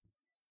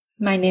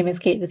My name is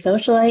Kate the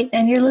Socialite,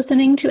 and you're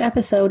listening to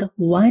episode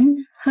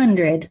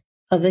 100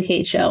 of The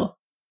Kate Show.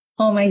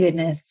 Oh my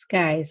goodness,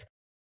 guys.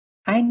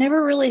 I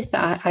never really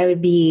thought I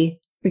would be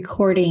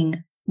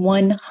recording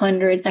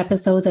 100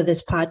 episodes of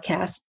this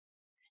podcast.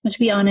 But to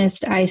be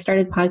honest, I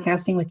started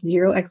podcasting with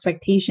zero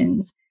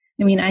expectations.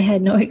 I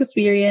had no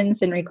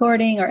experience in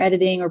recording or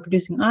editing or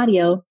producing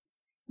audio,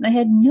 and I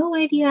had no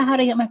idea how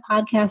to get my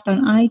podcast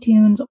on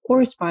iTunes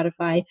or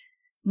Spotify,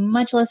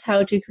 much less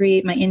how to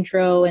create my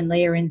intro and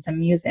layer in some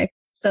music.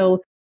 So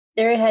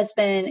there has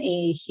been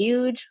a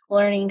huge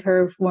learning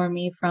curve for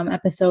me from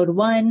episode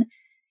 1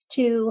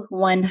 to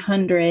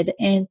 100.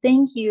 And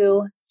thank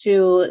you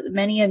to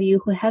many of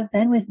you who have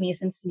been with me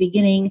since the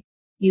beginning.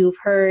 You've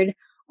heard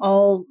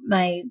all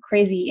my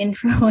crazy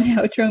intro and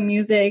outro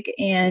music,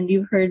 and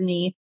you've heard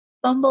me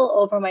fumble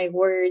over my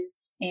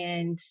words.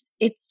 And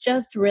it's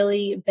just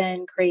really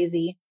been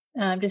crazy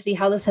to see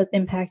how this has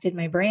impacted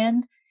my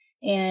brand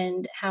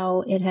and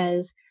how it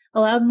has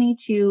allowed me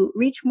to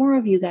reach more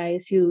of you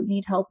guys who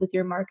need help with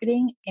your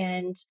marketing.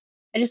 And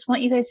I just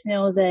want you guys to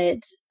know that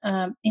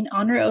in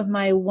honor of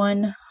my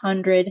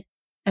 100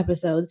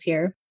 episodes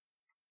here,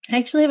 I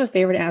actually have a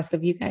favor to ask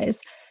of you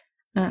guys.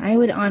 I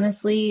would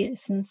honestly,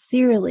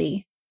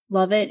 sincerely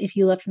love it if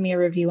you left me a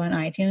review on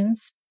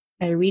iTunes.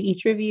 I read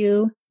each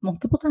review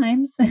multiple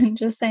times,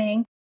 just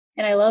saying.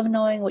 And I love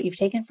knowing what you've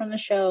taken from the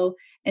show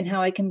and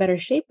how I can better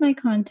shape my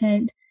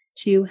content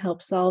to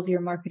help solve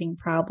your marketing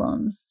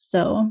problems.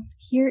 So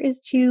here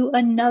is to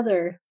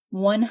another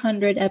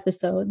 100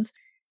 episodes.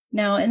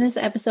 Now, in this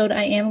episode,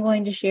 I am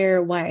going to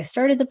share why I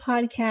started the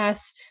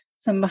podcast,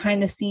 some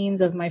behind the scenes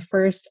of my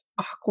first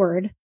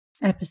awkward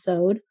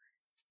episode,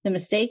 the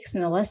mistakes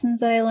and the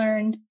lessons that I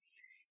learned,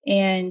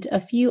 and a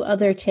few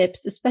other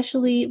tips,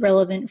 especially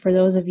relevant for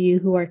those of you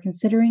who are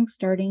considering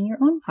starting your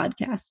own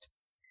podcast.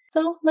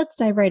 So let's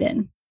dive right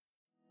in.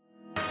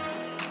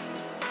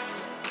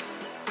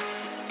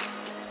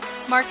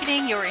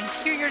 Marketing your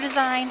interior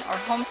design or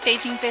home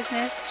staging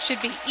business should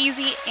be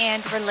easy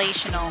and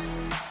relational.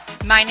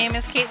 My name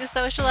is Kate the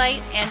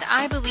Socialite, and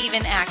I believe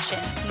in action,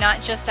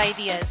 not just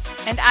ideas.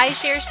 And I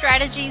share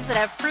strategies that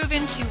have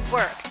proven to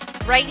work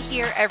right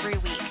here every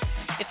week.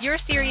 If you're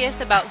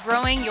serious about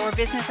growing your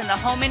business in the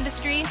home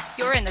industry,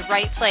 you're in the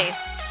right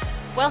place.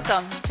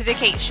 Welcome to The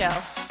Kate Show.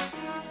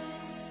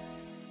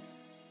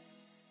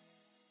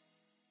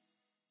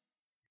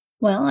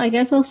 Well, I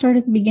guess I'll start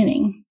at the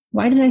beginning.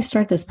 Why did I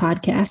start this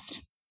podcast?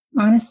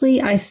 Honestly,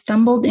 I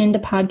stumbled into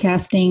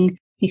podcasting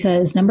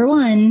because number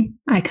one,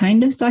 I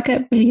kind of suck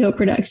at video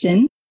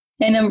production.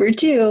 And number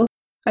two,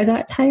 I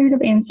got tired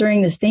of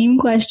answering the same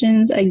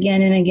questions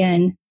again and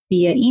again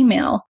via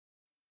email.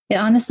 It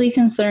honestly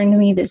concerned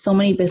me that so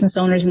many business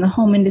owners in the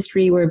home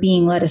industry were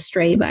being led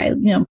astray by,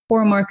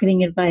 poor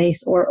marketing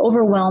advice or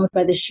overwhelmed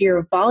by the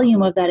sheer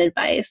volume of that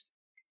advice.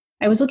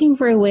 I was looking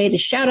for a way to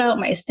shout out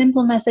my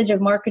simple message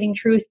of marketing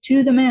truth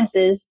to the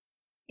masses,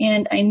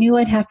 and I knew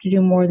I'd have to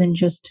do more than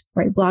just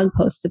write blog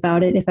posts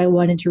about it if I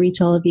wanted to reach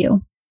all of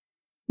you.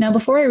 Now,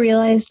 before I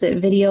realized that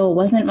video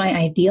wasn't my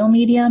ideal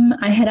medium,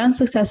 I had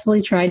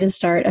unsuccessfully tried to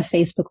start a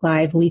Facebook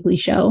Live weekly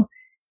show,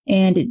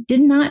 and it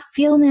did not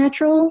feel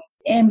natural,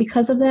 and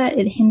because of that,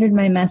 it hindered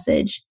my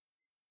message.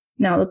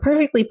 Now, the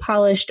perfectly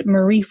polished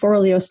Marie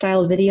Forleo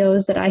style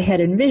videos that I had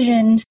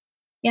envisioned,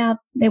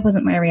 it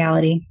wasn't my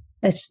reality.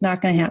 That's just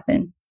not going to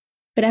happen.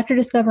 But after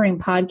discovering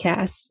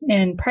podcasts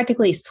and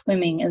practically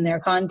swimming in their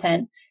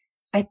content,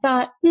 I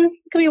thought, it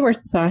could be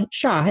worth a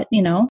shot,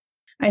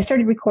 I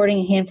started recording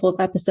a handful of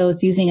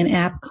episodes using an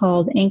app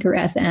called Anchor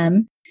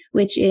FM,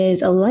 which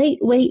is a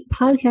lightweight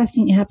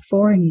podcasting app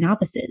for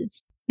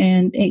novices.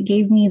 And it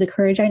gave me the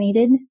courage I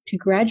needed to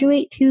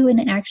graduate to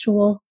an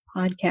actual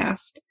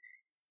podcast.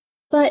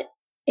 But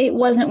it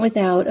wasn't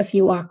without a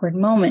few awkward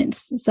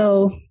moments.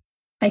 So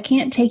I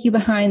can't take you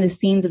behind the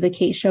scenes of The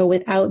Kate Show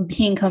without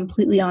being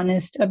completely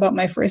honest about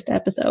my first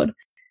episode.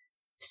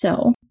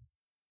 So,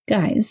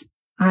 guys,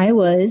 I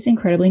was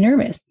incredibly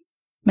nervous.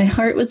 My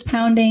heart was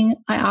pounding.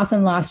 I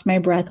often lost my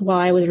breath while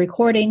I was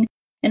recording,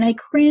 and I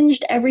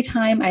cringed every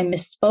time I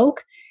misspoke,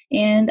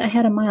 and I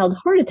had a mild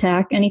heart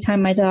attack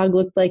anytime my dog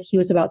looked like he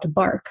was about to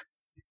bark.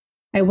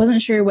 I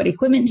wasn't sure what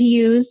equipment to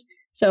use,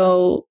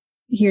 so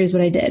here's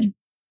what I did.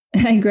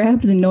 I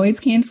grabbed the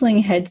noise-canceling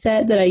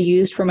headset that I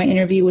used for my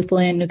interview with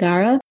Lan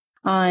Nugara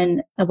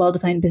on a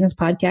Well-Designed Business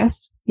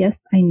podcast.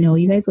 Yes, I know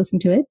you guys listen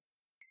to it.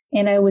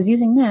 And I was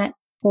using that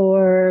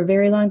for a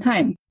very long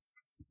time.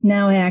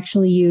 Now I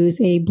actually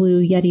use a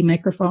Blue Yeti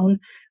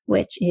microphone,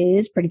 which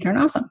is pretty darn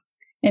awesome.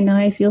 And now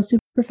I feel super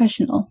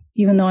professional,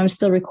 even though I'm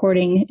still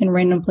recording in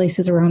random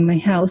places around my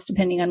house,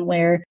 depending on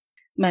where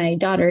my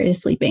daughter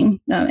is sleeping.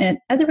 And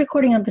at the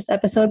recording of this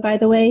episode, by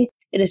the way,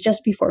 it is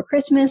just before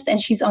Christmas, and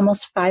she's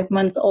almost 5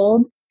 months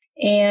old,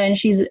 and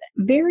she's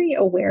very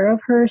aware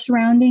of her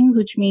surroundings,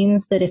 which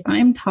means that if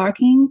I'm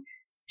talking,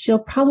 she'll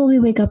probably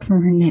wake up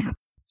from her nap.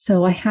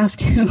 So I have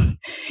to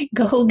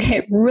go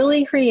get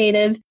really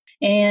creative,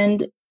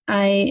 and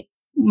I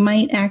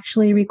might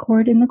actually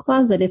record in the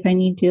closet if I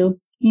need to.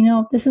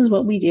 This is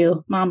what we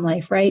do, mom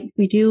life, right?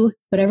 We do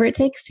whatever it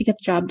takes to get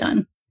the job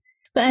done.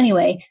 But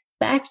anyway,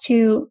 back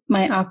to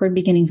my awkward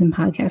beginnings in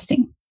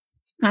podcasting.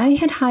 I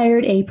had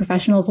hired a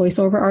professional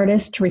voiceover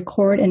artist to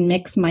record and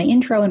mix my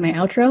intro and my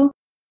outro.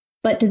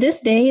 But to this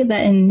day,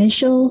 that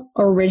initial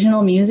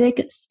original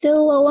music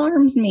still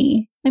alarms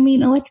me. I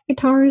mean, electric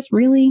guitars,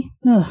 really?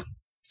 Ugh.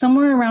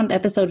 Somewhere around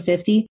episode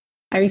 50,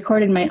 I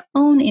recorded my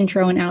own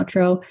intro and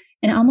outro,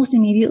 and almost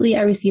immediately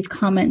I received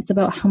comments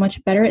about how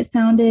much better it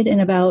sounded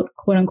and about,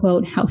 quote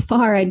unquote, how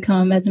far I'd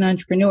come as an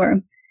entrepreneur,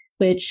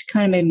 which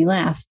kind of made me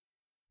laugh.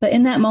 But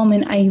in that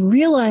moment, I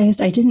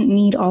realized I didn't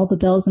need all the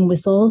bells and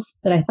whistles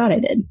that I thought I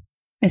did.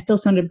 I still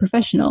sounded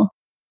professional.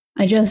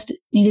 I just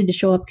needed to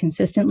show up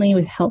consistently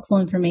with helpful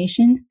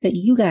information that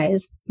you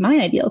guys, my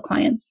ideal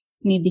clients,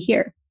 need to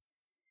hear.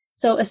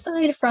 So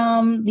aside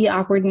from the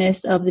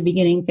awkwardness of the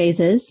beginning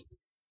phases,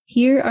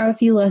 here are a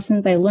few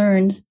lessons I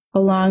learned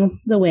along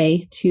the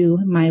way to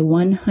my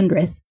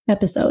 100th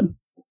episode.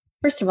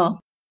 First of all,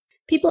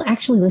 people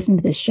actually listen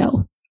to this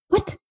show.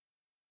 What?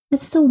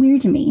 That's so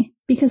weird to me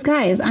because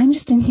guys, I'm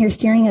just in here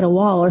staring at a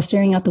wall or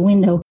staring out the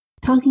window,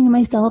 talking to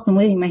myself and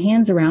waving my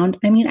hands around.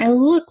 I mean, I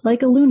look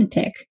like a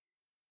lunatic.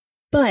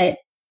 But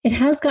it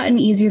has gotten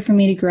easier for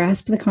me to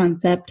grasp the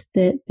concept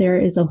that there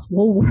is a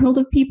whole world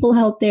of people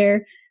out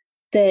there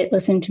that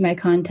listen to my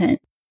content.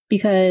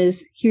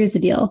 Because here's the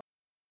deal.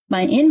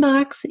 My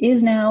inbox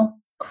is now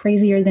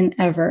crazier than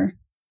ever.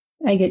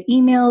 I get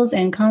emails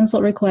and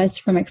consult requests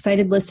from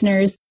excited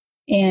listeners.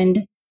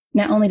 And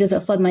not only does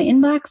it flood my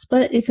inbox,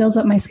 but it fills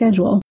up my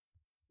schedule.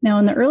 Now,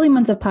 in the early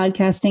months of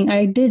podcasting,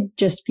 I did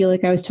just feel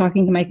like I was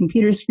talking to my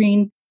computer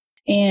screen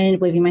and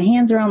waving my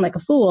hands around like a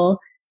fool.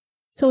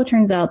 So it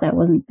turns out that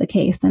wasn't the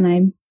case, and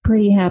I'm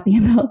pretty happy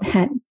about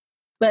that.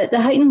 But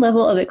the heightened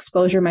level of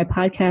exposure my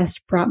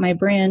podcast brought my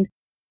brand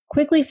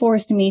quickly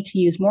forced me to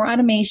use more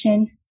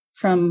automation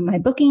from my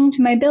booking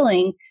to my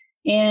billing,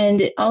 and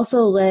it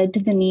also led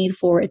to the need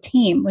for a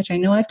team, which I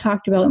know I've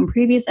talked about in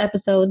previous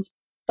episodes.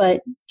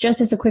 But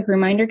just as a quick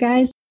reminder,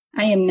 guys,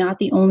 I am not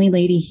the only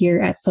lady here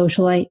at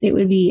Socialite. It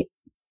would be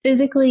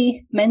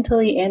physically,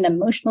 mentally, and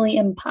emotionally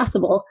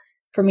impossible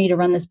for me to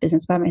run this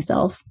business by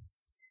myself.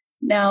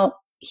 Now,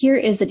 here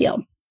is the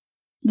deal.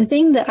 The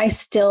thing that I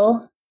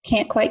still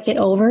can't quite get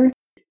over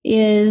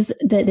is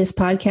that this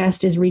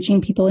podcast is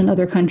reaching people in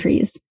other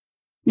countries.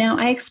 Now,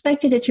 I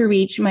expected it to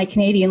reach my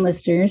Canadian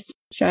listeners.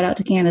 Shout out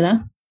to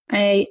Canada.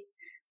 I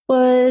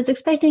was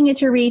expecting it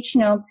to reach,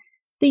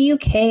 the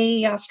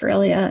UK,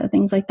 Australia,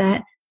 things like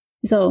that.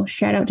 So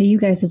shout out to you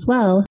guys as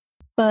well.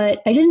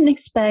 But I didn't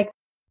expect,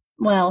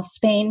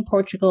 Spain,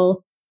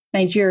 Portugal,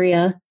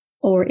 Nigeria,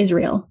 or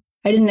Israel.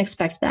 I didn't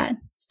expect that.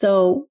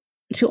 So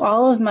to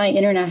all of my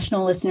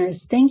international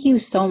listeners, thank you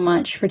so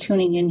much for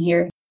tuning in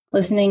here,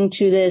 listening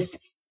to this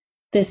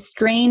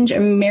strange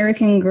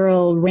American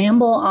girl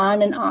ramble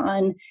on and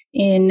on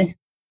in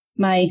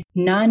my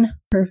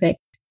non-perfect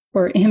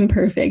or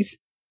imperfect,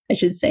 I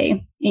should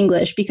say,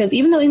 English. Because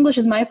even though English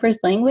is my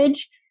first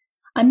language,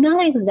 I'm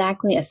not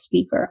exactly a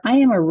speaker. I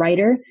am a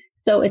writer.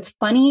 So it's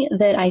funny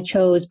that I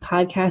chose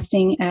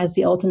podcasting as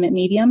the ultimate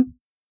medium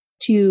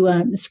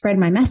to spread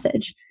my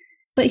message.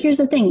 But here's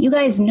the thing. You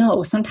guys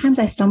know sometimes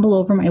I stumble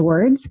over my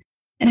words,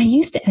 and I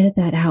used to edit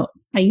that out.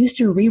 I used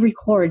to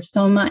re-record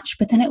so much,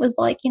 but then it was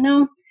like,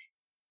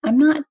 I'm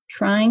not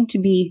trying to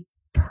be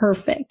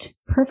perfect.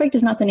 Perfect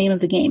is not the name of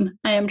the game.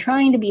 I am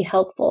trying to be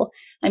helpful.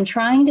 I'm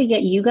trying to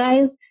get you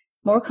guys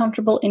more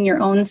comfortable in your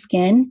own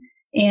skin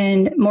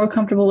and more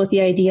comfortable with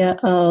the idea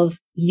of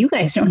you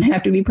guys don't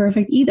have to be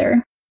perfect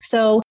either.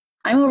 So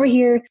I'm over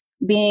here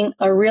being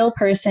a real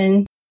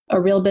person, a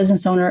real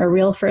business owner, a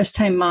real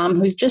first-time mom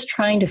who's just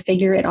trying to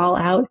figure it all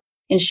out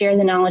and share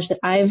the knowledge that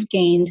I've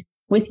gained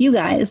with you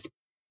guys.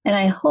 And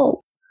I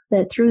hope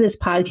that through this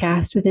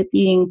podcast, with it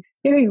being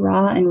very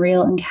raw and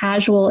real and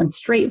casual and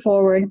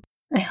straightforward,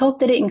 I hope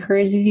that it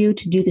encourages you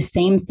to do the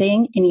same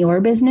thing in your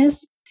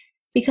business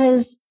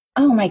because,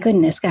 oh my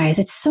goodness, guys,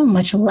 it's so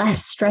much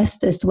less stress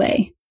this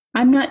way.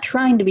 I'm not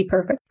trying to be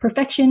perfect.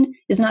 Perfection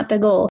is not the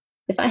goal.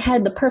 If I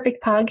had the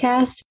perfect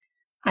podcast,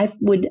 I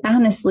would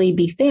honestly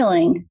be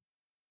failing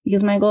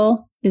because my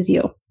goal is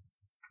you.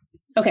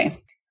 Okay,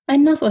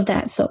 enough of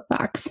that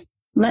soapbox.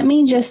 Let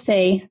me just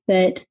say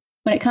that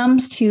when it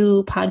comes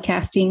to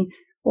podcasting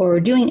or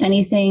doing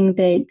anything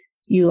that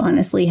you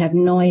honestly have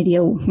no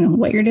idea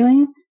what you're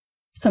doing,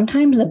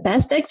 sometimes the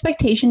best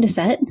expectation to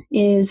set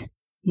is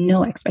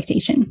no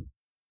expectation.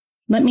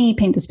 Let me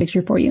paint this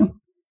picture for you.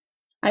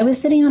 I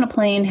was sitting on a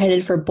plane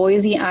headed for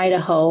Boise,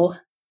 Idaho,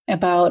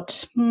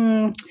 about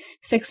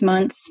 6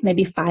 months,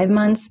 maybe 5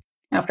 months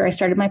after I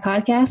started my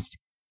podcast,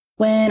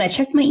 when I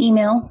checked my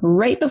email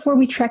right before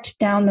we trekked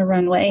down the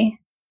runway,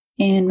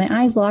 and my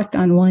eyes locked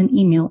on one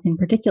email in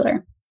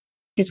particular.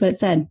 Here's what it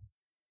said.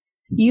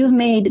 You've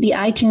made the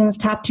iTunes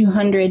Top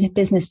 200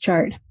 business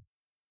chart.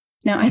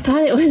 Now, I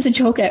thought it was a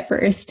joke at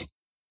first.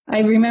 I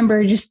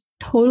remember just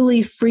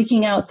totally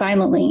freaking out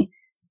silently,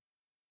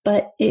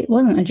 but it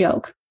wasn't a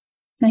joke.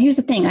 Now, here's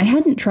the thing. I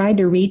hadn't tried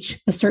to reach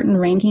a certain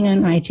ranking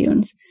on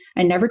iTunes.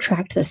 I never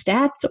tracked the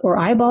stats or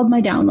eyeballed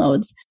my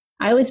downloads.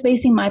 I was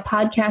basing my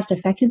podcast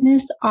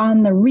effectiveness on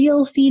the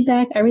real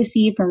feedback I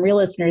received from real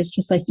listeners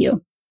just like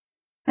you.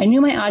 I knew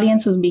my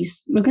audience was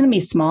going to be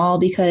small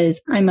because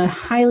I'm a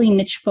highly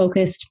niche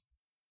focused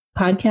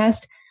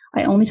podcast.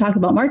 I only talk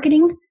about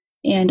marketing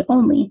and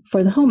only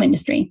for the home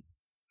industry.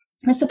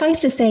 But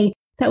suffice to say,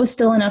 that was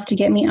still enough to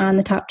get me on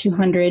the top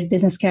 200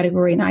 business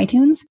category in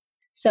iTunes.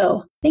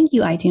 So thank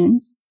you,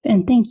 iTunes.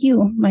 And thank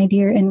you, my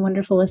dear and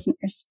wonderful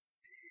listeners.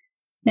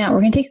 Now,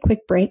 we're going to take a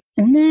quick break,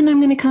 and then I'm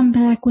going to come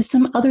back with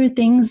some other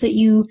things that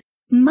you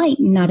might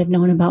not have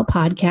known about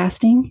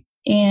podcasting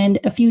and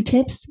a few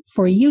tips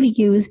for you to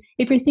use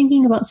if you're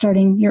thinking about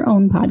starting your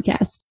own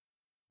podcast.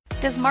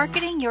 Does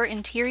marketing your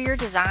interior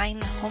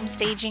design, home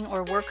staging,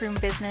 or workroom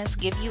business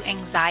give you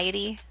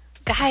anxiety?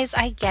 Guys,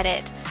 I get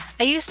it.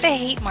 I used to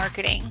hate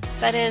marketing.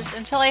 That is,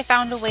 until I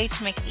found a way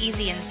to make it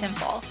easy and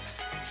simple.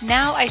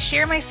 Now I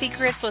share my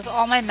secrets with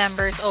all my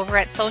members over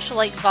at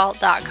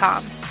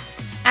socialitevault.com.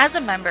 As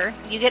a member,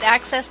 you get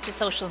access to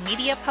social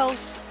media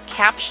posts,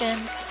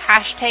 captions,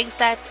 hashtag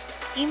sets,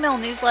 email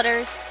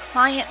newsletters,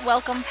 client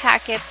welcome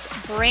packets,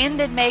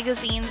 branded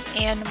magazines,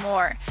 and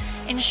more,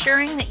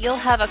 ensuring that you'll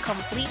have a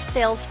complete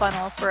sales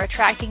funnel for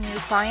attracting new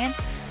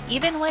clients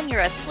even when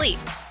you're asleep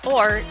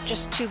or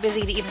just too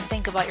busy to even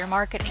think about your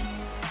marketing.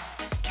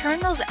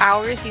 Turn those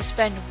hours you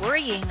spend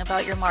worrying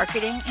about your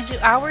marketing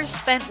into hours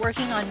spent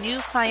working on new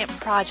client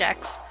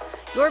projects.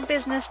 Your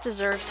business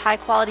deserves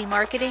high-quality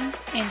marketing,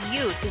 and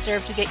you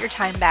deserve to get your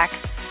time back.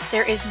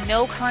 There is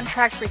no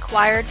contract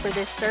required for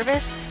this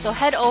service, so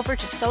head over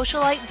to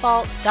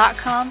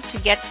socialitevault.com to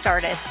get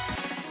started.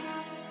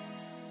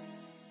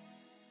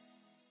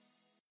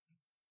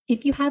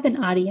 If you have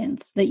an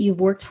audience that you've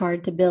worked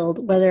hard to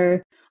build,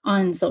 whether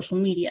on social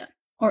media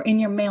or in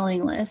your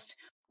mailing list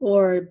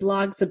or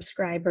blog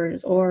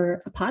subscribers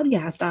or a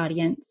podcast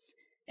audience,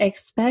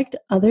 expect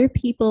other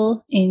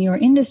people in your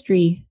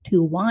industry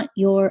to want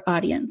your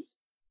audience.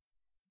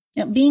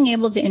 Now, being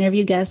able to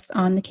interview guests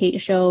on The Kate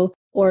Show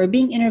or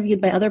being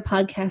interviewed by other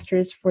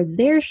podcasters for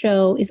their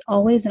show is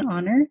always an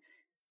honor.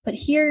 But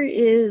here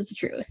is the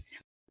truth.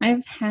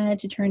 I've had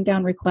to turn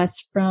down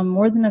requests from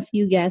more than a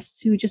few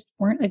guests who just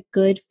weren't a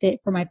good fit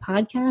for my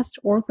podcast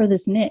or for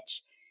this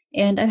niche.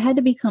 And I've had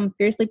to become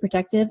fiercely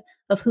protective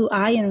of who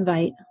I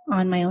invite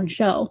on my own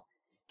show.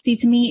 See,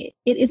 to me,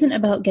 it isn't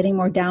about getting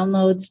more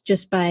downloads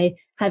just by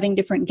having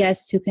different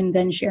guests who can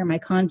then share my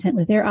content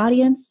with their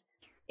audience.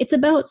 It's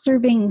about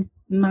serving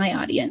my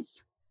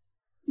audience.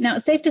 Now,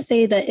 it's safe to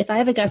say that if I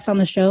have a guest on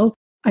the show,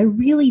 I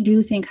really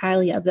do think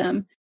highly of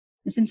them.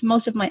 And since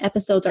most of my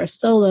episodes are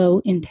solo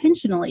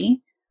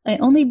intentionally, I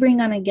only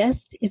bring on a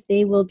guest if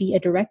they will be a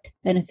direct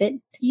benefit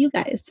to you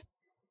guys.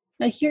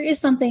 Now, here is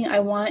something I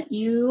want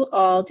you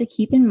all to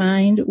keep in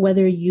mind,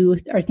 whether you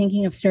are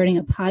thinking of starting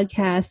a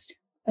podcast,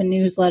 a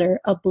newsletter,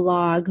 a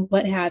blog,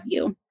 what have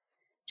you.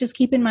 Just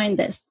keep in mind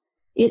this.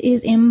 It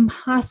is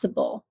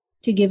impossible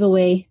to give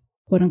away,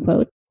 quote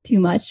unquote, too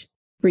much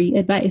free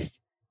advice.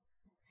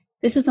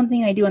 This is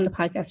something I do on the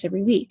podcast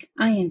every week.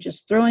 I am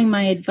just throwing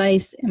my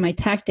advice and my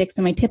tactics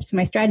and my tips and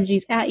my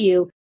strategies at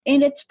you,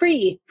 and it's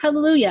free.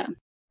 Hallelujah.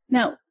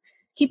 Now,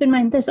 keep in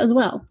mind this as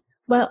well.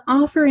 While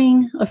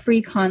offering a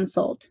free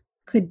consult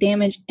could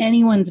damage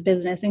anyone's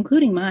business,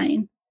 including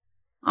mine,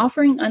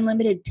 offering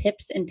unlimited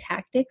tips and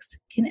tactics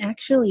can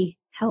actually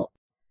help.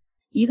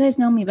 You guys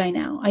know me by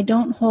now. I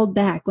don't hold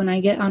back when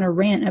I get on a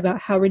rant about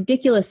how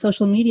ridiculous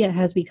social media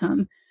has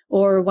become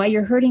or why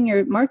you're hurting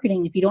your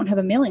marketing if you don't have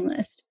a mailing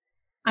list.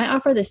 I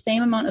offer the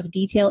same amount of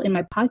detail in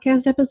my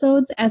podcast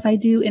episodes as I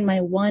do in my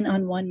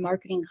one-on-one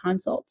marketing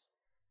consults.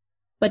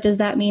 But does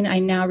that mean I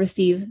now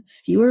receive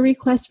fewer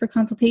requests for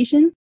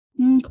consultation?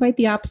 Quite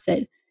the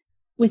opposite.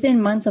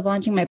 Within months of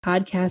launching my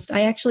podcast,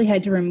 I actually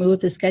had to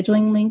remove the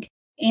scheduling link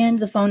and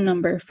the phone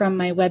number from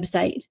my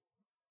website.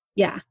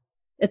 Yeah,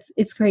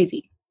 it's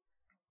crazy.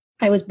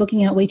 I was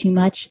booking out way too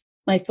much.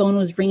 My phone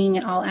was ringing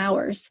at all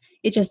hours.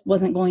 It just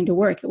wasn't going to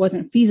work. It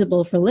wasn't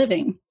feasible for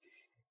living.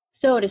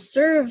 So to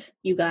serve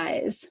you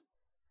guys,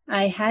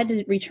 I had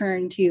to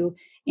return to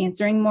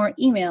answering more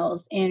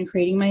emails and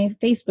creating my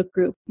Facebook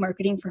group,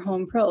 Marketing for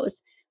Home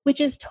Pros, which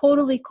is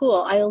totally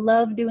cool. I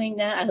love doing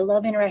that. I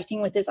love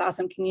interacting with this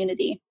awesome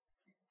community.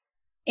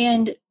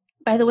 And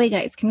by the way,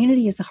 guys,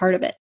 community is the heart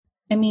of it.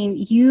 I mean,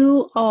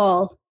 you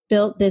all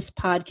built this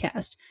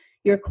podcast.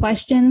 Your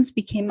questions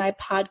became my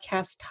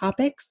podcast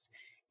topics,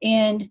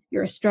 and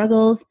your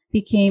struggles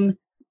became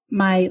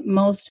my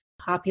most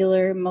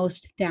popular,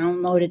 most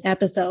downloaded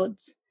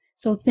episodes.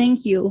 So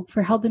thank you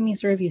for helping me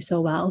serve you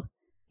so well.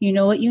 You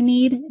know what you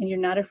need, and you're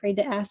not afraid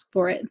to ask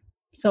for it.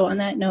 So on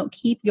that note,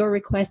 keep your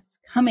requests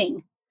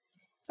coming.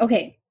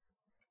 Okay,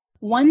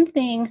 one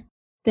thing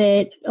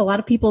that a lot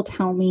of people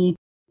tell me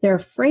they're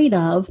afraid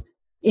of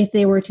if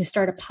they were to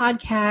start a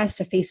podcast,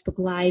 a Facebook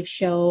Live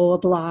show, a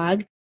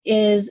blog,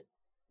 is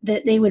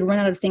that they would run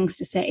out of things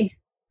to say.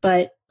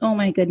 But oh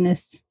my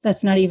goodness,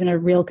 that's not even a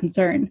real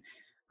concern.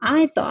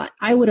 I thought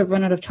I would have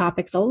run out of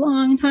topics a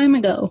long time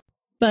ago.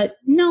 But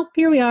nope,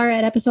 here we are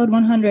at episode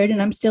 100,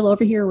 and I'm still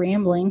over here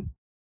rambling.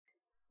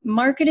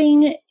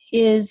 Marketing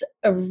is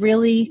a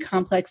really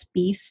complex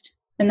beast,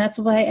 and that's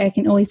why I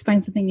can always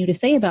find something new to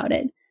say about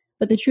it.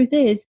 But the truth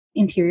is,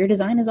 interior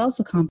design is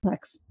also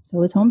complex.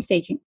 So is home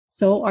staging.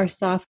 So are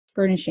soft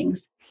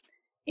furnishings.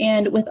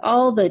 And with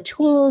all the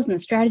tools and the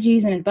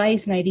strategies and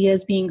advice and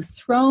ideas being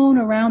thrown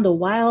around the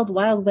wild,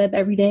 wild web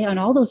every day on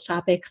all those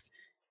topics,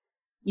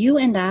 you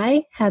and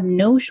I have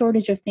no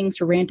shortage of things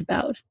to rant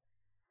about.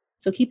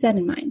 So keep that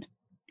in mind.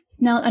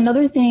 Now,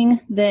 another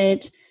thing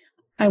that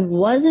I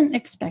wasn't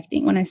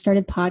expecting when I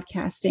started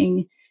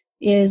podcasting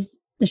is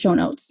the show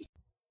notes.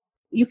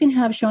 You can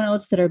have show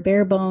notes that are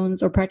bare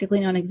bones or practically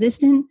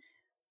non-existent,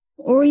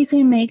 or you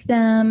can make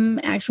them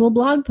actual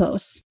blog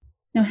posts.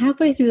 Now,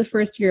 halfway through the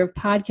first year of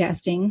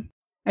podcasting,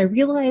 I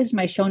realized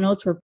my show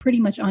notes were pretty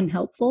much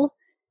unhelpful.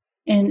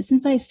 And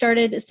since I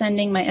started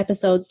sending my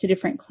episodes to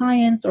different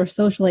clients or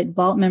Socialite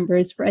Vault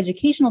members for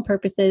educational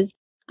purposes,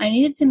 I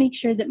needed to make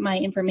sure that my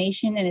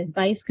information and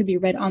advice could be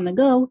read on the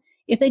go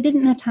if they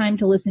didn't have time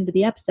to listen to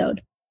the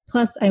episode.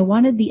 Plus, I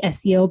wanted the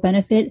SEO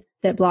benefit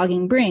that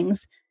blogging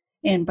brings.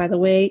 And by the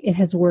way, it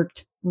has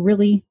worked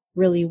really,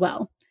 really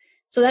well.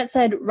 So that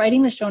said,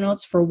 writing the show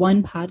notes for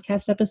one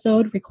podcast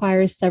episode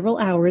requires several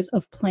hours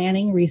of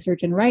planning,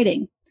 research, and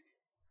writing.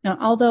 Now,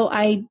 although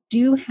I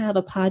do have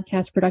a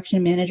podcast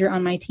production manager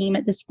on my team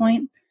at this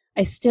point,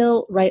 I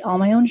still write all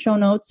my own show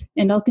notes,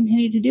 and I'll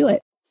continue to do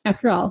it.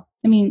 After all,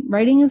 I mean,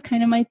 writing is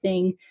kind of my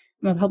thing.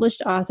 I'm a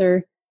published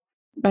author.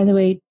 By the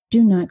way,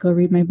 do not go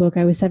read my book.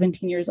 I was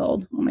 17 years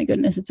old. Oh my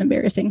goodness, it's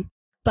embarrassing.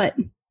 But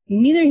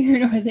neither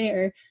here nor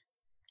there.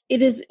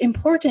 It is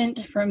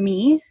important for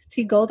me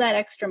to go that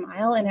extra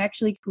mile and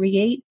actually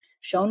create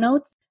show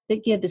notes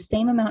that give the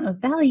same amount of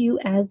value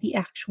as the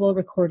actual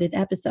recorded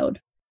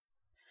episode.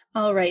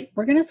 All right,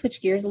 we're going to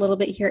switch gears a little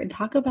bit here and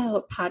talk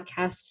about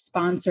podcast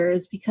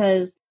sponsors,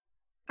 because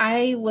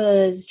I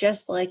was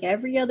just like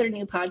every other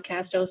new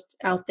podcast host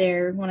out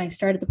there when I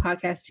started the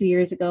podcast 2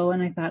 years ago,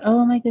 and I thought,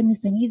 oh my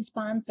goodness, I need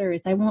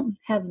sponsors. I won't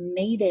have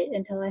made it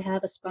until I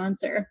have a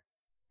sponsor.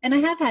 And I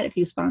have had a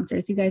few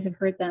sponsors. You guys have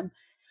heard them.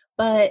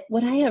 But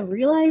what I have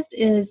realized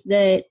is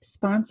that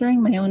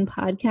sponsoring my own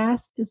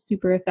podcast is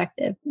super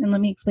effective. And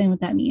let me explain what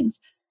that means.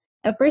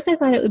 At first, I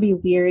thought it would be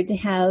weird to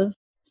have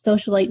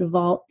Socialite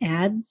Vault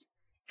ads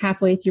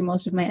halfway through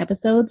most of my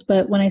episodes.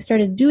 But when I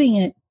started doing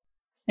it,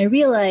 I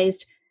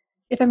realized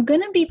if I'm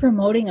going to be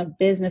promoting a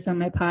business on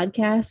my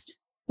podcast,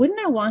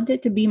 wouldn't I want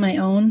it to be my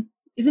own?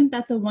 Isn't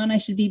that the one I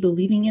should be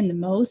believing in the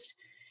most?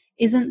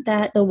 Isn't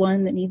that the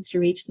one that needs to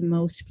reach the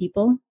most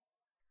people?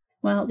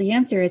 Well, the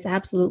answer is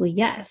absolutely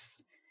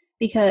yes.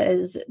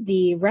 Because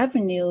the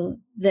revenue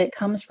that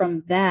comes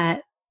from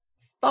that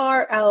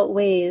far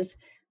outweighs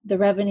the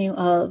revenue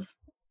of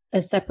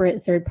a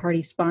separate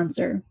third-party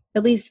sponsor.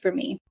 At least for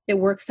me, it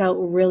works out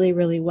really,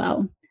 really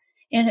well.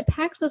 And it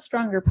packs a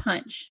stronger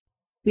punch.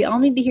 We all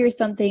need to hear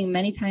something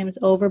many times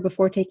over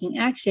before taking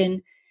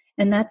action.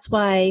 And that's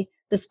why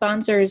the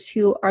sponsors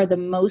who are the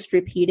most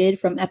repeated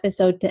from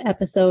episode to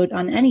episode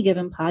on any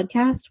given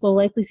podcast will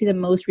likely see the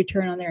most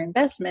return on their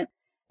investment.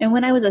 And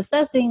when I was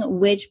assessing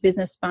which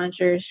business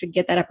sponsors should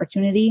get that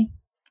opportunity,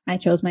 I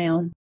chose my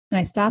own. And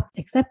I stopped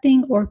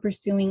accepting or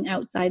pursuing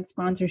outside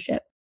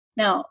sponsorship.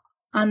 Now,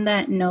 on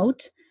that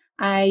note,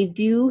 I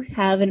do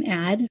have an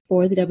ad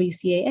for the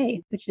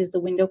WCAA, which is the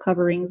Window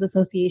Coverings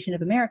Association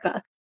of America.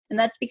 And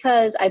that's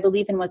because I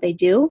believe in what they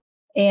do.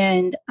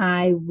 And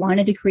I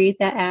wanted to create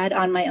that ad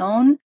on my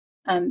own.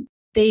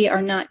 They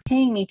are not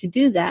paying me to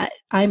do that.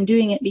 I'm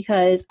doing it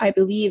because I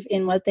believe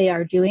in what they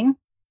are doing.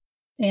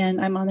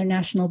 And I'm on their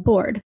national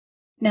board.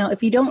 Now,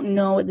 if you don't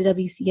know what the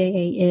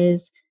WCAA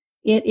is,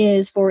 it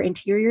is for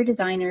interior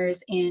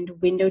designers and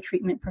window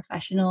treatment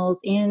professionals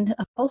and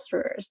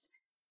upholsterers.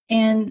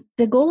 And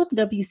the goal of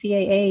the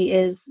WCAA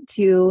is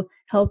to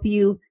help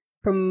you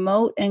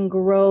promote and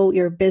grow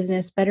your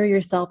business, better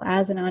yourself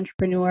as an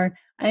entrepreneur.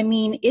 I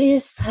mean, it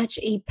is such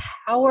a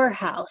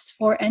powerhouse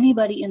for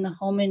anybody in the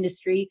home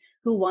industry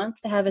who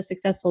wants to have a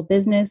successful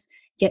business,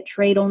 get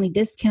trade-only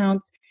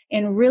discounts,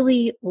 and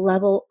really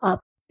level up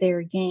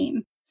their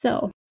game.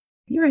 So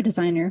if you're a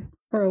designer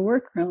or a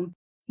workroom,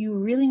 you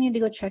really need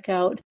to go check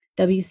out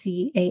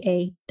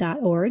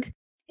WCAA.org.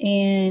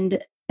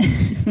 And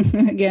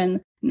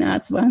again,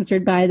 not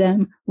sponsored by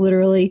them,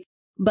 literally,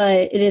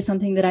 but it is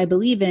something that I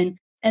believe in.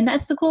 And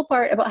that's the cool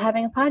part about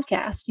having a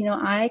podcast. You know,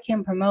 I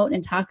can promote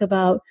and talk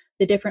about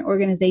the different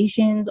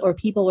organizations or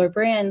people or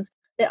brands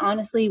that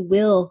honestly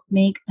will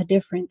make a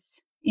difference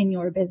in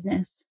your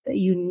business that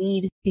you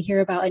need to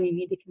hear about and you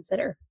need to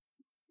consider.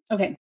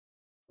 Okay.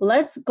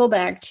 Let's go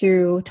back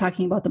to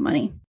talking about the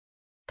money.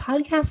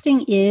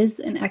 Podcasting is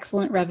an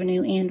excellent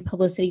revenue and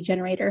publicity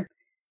generator.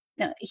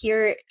 Now,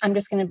 here, I'm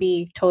just going to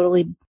be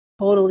totally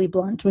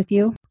blunt with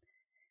you.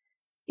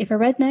 If a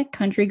redneck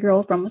country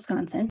girl from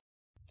Wisconsin,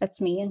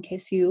 that's me in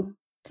case you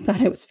thought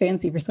I was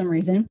fancy for some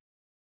reason.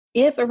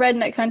 If a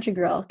redneck country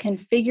girl can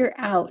figure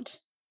out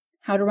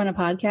how to run a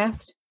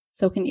podcast,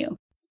 so can you.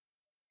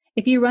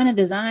 If you run a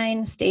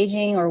design,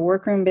 staging, or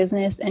workroom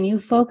business and you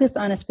focus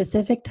on a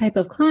specific type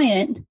of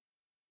client,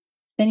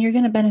 then you're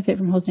going to benefit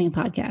from hosting a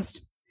podcast.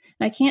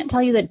 I can't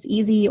tell you that it's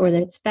easy or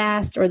that it's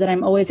fast or that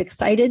I'm always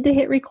excited to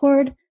hit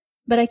record,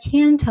 but I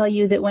can tell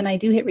you that when I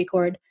do hit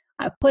record,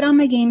 I put on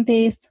my game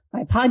face,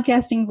 my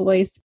podcasting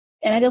voice,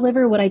 and I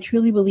deliver what I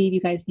truly believe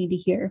you guys need to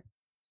hear.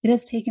 It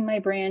has taken my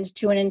brand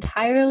to an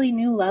entirely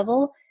new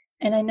level,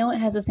 and I know it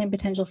has the same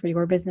potential for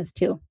your business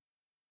too.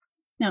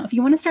 Now, if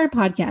you want to start a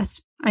podcast,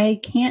 I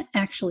can't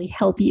actually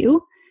help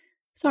you.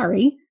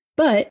 Sorry,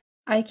 but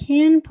I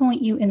can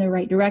point you in the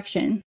right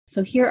direction.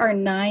 So here are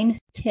 9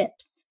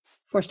 tips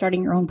for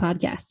starting your own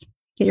podcast.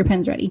 Get your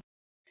pens ready.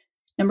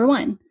 Number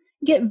 1,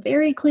 get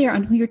very clear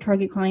on who your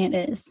target client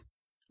is.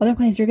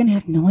 Otherwise, you're going to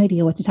have no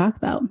idea what to talk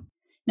about.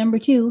 Number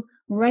 2,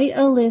 write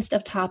a list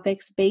of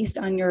topics based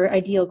on your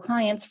ideal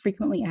client's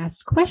frequently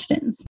asked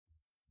questions.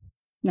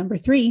 Number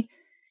 3,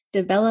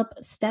 develop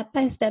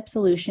step-by-step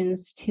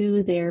solutions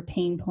to their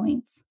pain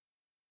points.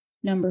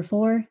 Number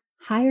 4,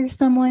 hire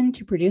someone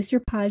to produce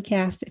your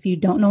podcast if you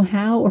don't know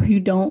how or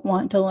you don't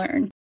want to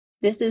learn.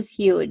 This is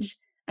huge.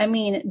 I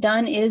mean,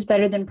 done is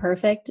better than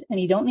perfect, and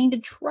you don't need to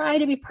try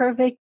to be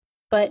perfect,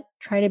 but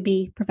try to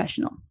be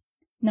professional.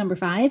 Number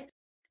 5,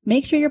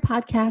 make sure your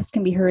podcast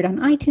can be heard on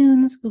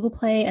iTunes, Google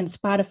Play, and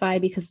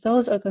Spotify because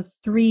those are the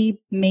 3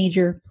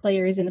 major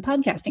players in the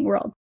podcasting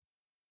world.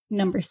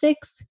 Number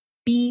 6,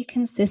 be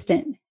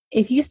consistent.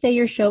 If you say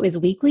your show is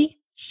weekly,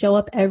 show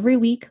up every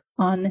week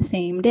on the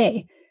same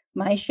day.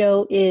 My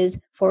show is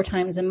 4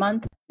 times a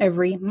month,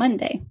 every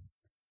Monday.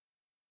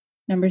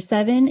 Number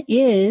 7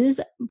 is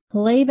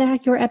play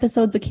back your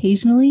episodes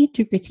occasionally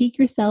to critique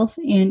yourself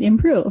and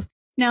improve.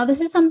 Now,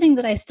 this is something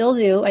that I still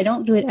do. I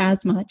don't do it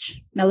as much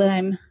now that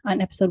I'm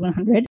on episode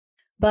 100.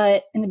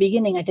 But in the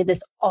beginning, I did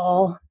this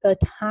all the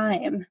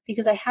time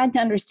because I had to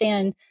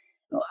understand,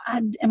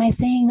 am I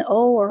saying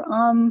or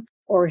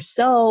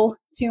so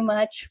too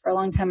much? For a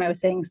long time, I was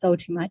saying so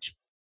too much.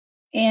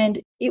 And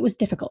it was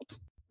difficult,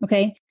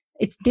 okay?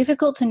 It's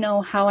difficult to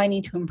know how I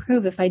need to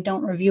improve if I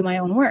don't review my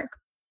own work.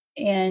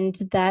 And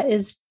that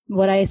is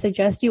what I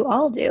suggest you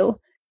all do.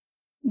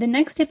 The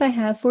next tip I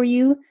have for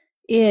you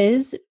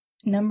is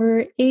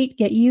number 8,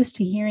 get used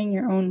to hearing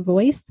your own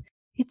voice.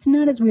 It's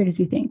not as weird as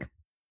you think.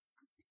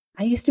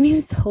 I used to be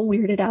so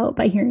weirded out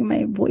by hearing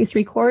my voice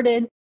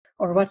recorded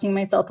or watching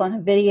myself on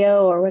a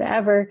video or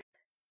whatever,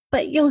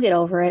 but you'll get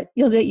over it.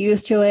 You'll get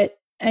used to it.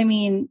 I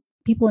mean,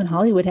 people in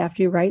Hollywood have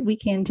to, right? We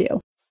can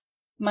too.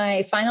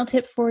 My final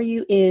tip for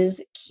you is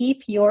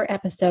keep your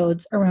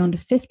episodes around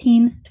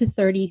 15 to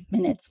 30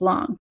 minutes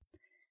long.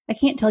 I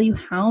can't tell you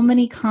how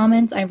many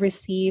comments I've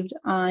received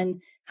on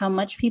how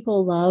much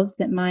people love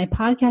that my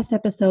podcast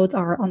episodes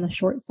are on the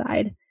short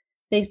side.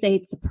 They say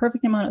it's the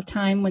perfect amount of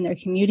time when they're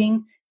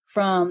commuting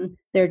from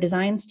their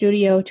design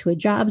studio to a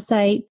job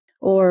site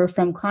or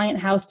from client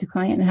house to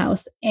client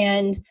house.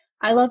 And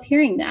I love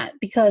hearing that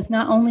because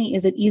not only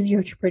is it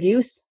easier to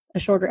produce a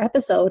shorter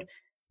episode,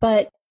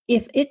 but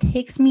if it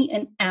takes me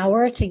an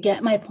hour to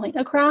get my point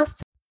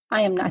across,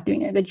 I am not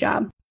doing a good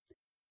job.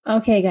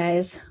 Okay,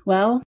 guys.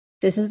 Well,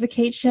 this is the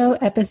Kate Show,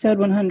 episode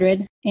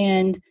 100,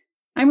 and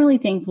I'm really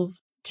thankful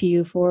to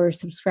you for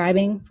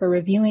subscribing, for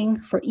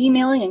reviewing, for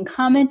emailing and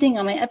commenting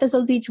on my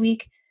episodes each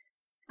week.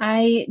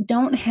 I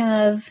don't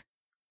have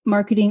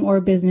marketing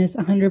or business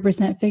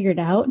 100% figured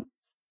out,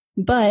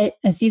 but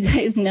as you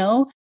guys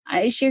know,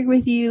 I share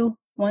with you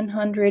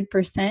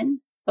 100%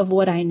 of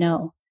what I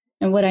know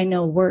and what I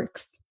know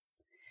works.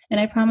 And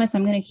I promise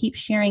I'm going to keep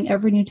sharing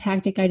every new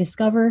tactic I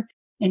discover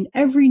and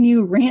every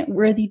new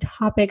rant-worthy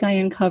topic I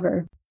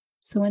uncover.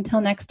 So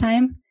until next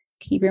time,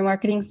 keep your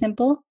marketing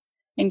simple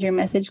and your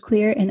message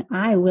clear, and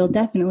I will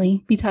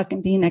definitely be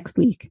talking to you next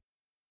week.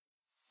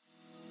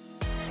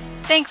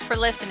 Thanks for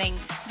listening.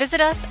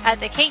 Visit us at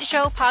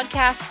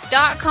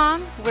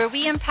thekateshowpodcast.com, where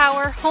we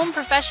empower home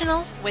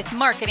professionals with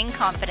marketing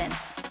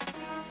confidence.